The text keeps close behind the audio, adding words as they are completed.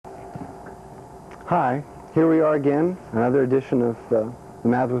Hi, here we are again, another edition of the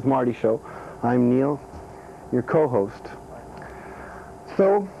Math with Marty show. I'm Neil, your co-host.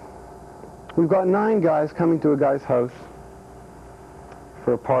 So, we've got 9 guys coming to a guy's house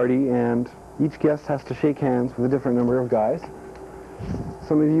for a party, and each guest has to shake hands with a different number of guys.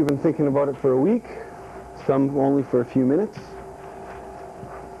 Some of you have been thinking about it for a week, some only for a few minutes.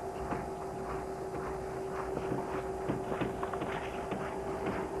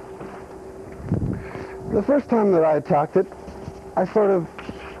 The first time that I attacked it, I sort of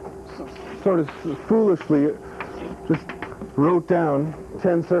foolishly just wrote down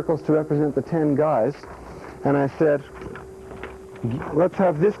 10 circles to represent the 10 guys, and I said, let's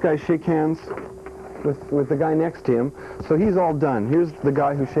have this guy shake hands with the guy next to him. So he's all done. Here's the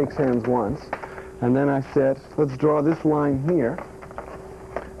guy who shakes hands once. And then I said, let's draw this line here.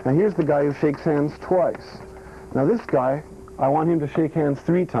 Now here's the guy who shakes hands twice. Now this guy, I want him to shake hands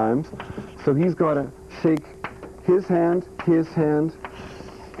 3 times. So he's got to shake his hand,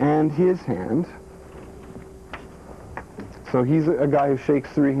 and his hand. So he's a guy who shakes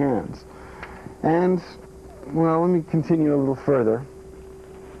 3 hands. And, well, let me continue a little further.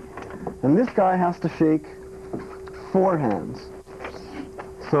 And this guy has to shake 4 hands.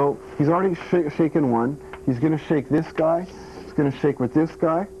 So he's already shaken 1. He's going to shake this guy. He's going to shake with this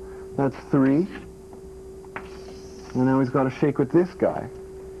guy. That's 3. And now he's got to shake with this guy.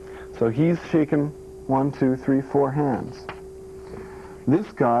 So he's shaken 1, 2, 3, 4 hands. This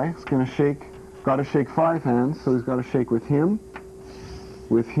guy is going to got to shake 5 hands, so he's got to shake with him,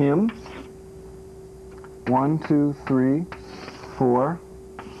 1, 2, 3, 4,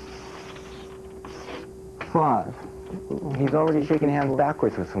 5. He's already shaken hands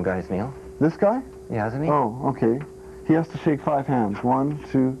backwards with some guys, Neil. This guy? Yeah, hasn't he? Oh, okay. He has to shake 5 hands. 1,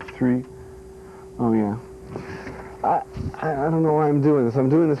 2, 3. Oh, yeah. I don't know why I'm doing this. I'm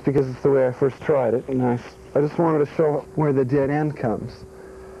doing this because it's the way I first tried it, and I just wanted to show where the dead end comes.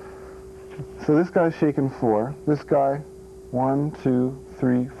 So this guy's shaken 4. This guy, 1, 2,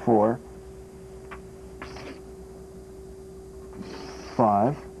 3, 4,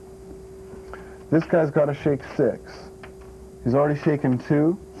 5. This guy's got to shake 6. He's already shaken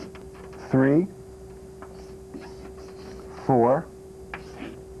 2, 3, 4,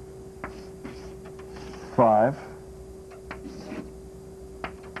 5,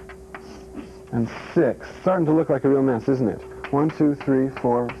 and 6. Starting to look like a real mess, isn't it? 1, 2, 3,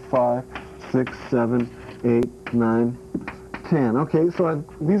 4, 5, 6, 7, 8, 9, 10. Okay, so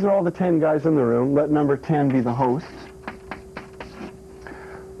these are all the 10 guys in the room. Let number 10 be the host.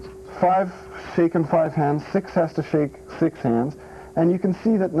 5 shaken 5 hands. 6 has to shake 6 hands. And you can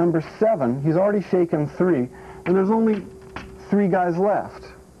see that number 7, he's already shaken 3, and there's only 3 guys left.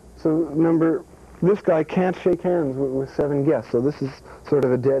 So this guy can't shake hands with 7 guests, so this is sort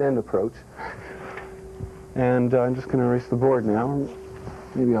of a dead-end approach. And I'm just going to erase the board now.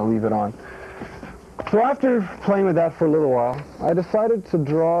 Maybe I'll leave it on. So after playing with that for a little while, I decided to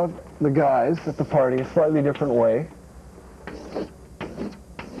draw the guys at the party a slightly different way.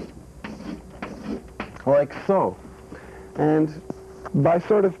 Like so. And by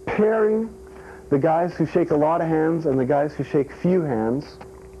sort of pairing the guys who shake a lot of hands and the guys who shake few hands,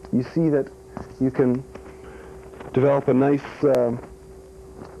 you see that you can develop a nice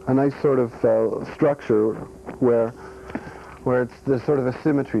sort of structure where there's sort of a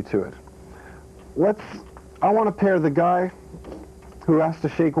symmetry to it. I want to pair the guy who has to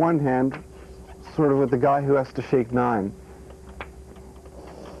shake 1 hand sort of with the guy who has to shake 9,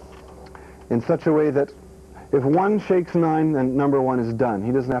 in such a way that if 1 shakes 9, then number 1 is done.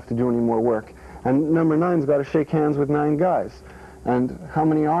 He doesn't have to do any more work. And number 9's got to shake hands with 9 guys. And how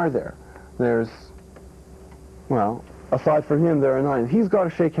many are there? There's, well, aside from him, there are 9. He's got to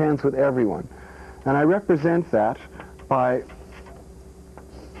shake hands with everyone. And I represent that by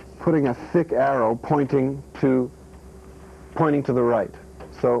putting a thick arrow pointing to the right.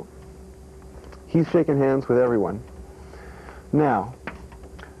 So he's shaking hands with everyone. Now,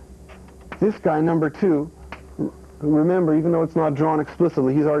 this guy, number 2, remember, even though it's not drawn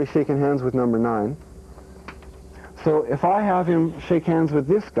explicitly, he's already shaken hands with number 9. So if I have him shake hands with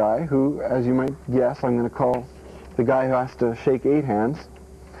this guy, who, as you might guess, I'm going to call the guy who has to shake 8 hands,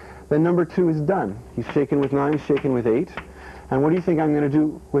 then number 2 is done. He's shaken with 9, he's shaken with 8. And what do you think I'm going to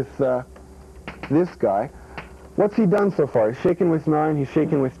do with this guy? What's he done so far? He's shaken with 9, he's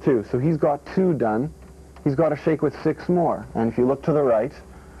shaken with 2. So he's got 2 done. He's got to shake with 6 more. And if you look to the right,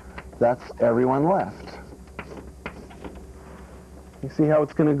 that's everyone left. You see how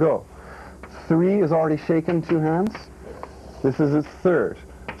it's going to go. 3 is already shaken 2 hands. This is its 3rd.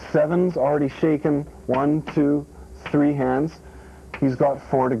 7's already shaken 1, 2, 3 hands. He's got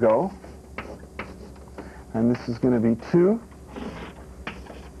 4 to go. and this is going to be 2.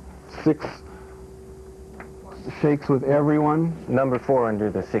 6 shakes with everyone. Number 4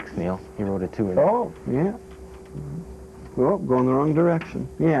 under the 6, Neil. He wrote a 2 in there. Oh, yeah. Oh, going the wrong direction.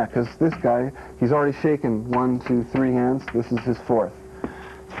 Yeah, because this guy, he's already shaken 1, 2, 3 hands. This is his 4th.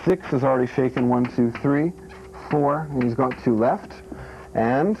 6 has already shaken 1, 2, 3, 4, and he's got 2 left.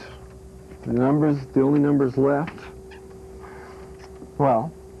 And the only numbers left,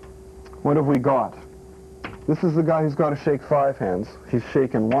 well, what have we got? This is the guy who's got to shake 5 hands. He's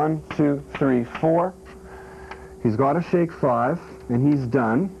shaken 1, 2, 3, 4. He's got to shake 5, and he's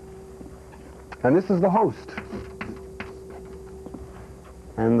done. And this is the host.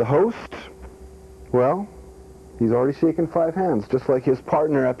 And the host, well, he's already shaken 5 hands, just like his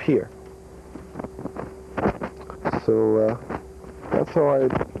partner up here. So that's how I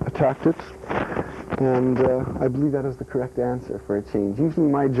attacked it. And I believe that is the correct answer for a change. Usually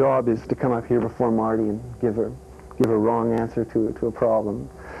my job is to come up here before Marty and give a wrong answer to a problem.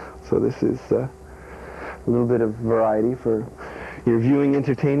 So this is a little bit of variety for your viewing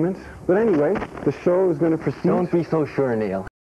entertainment. But anyway, the show is going to proceed. Don't be so sure, Neil.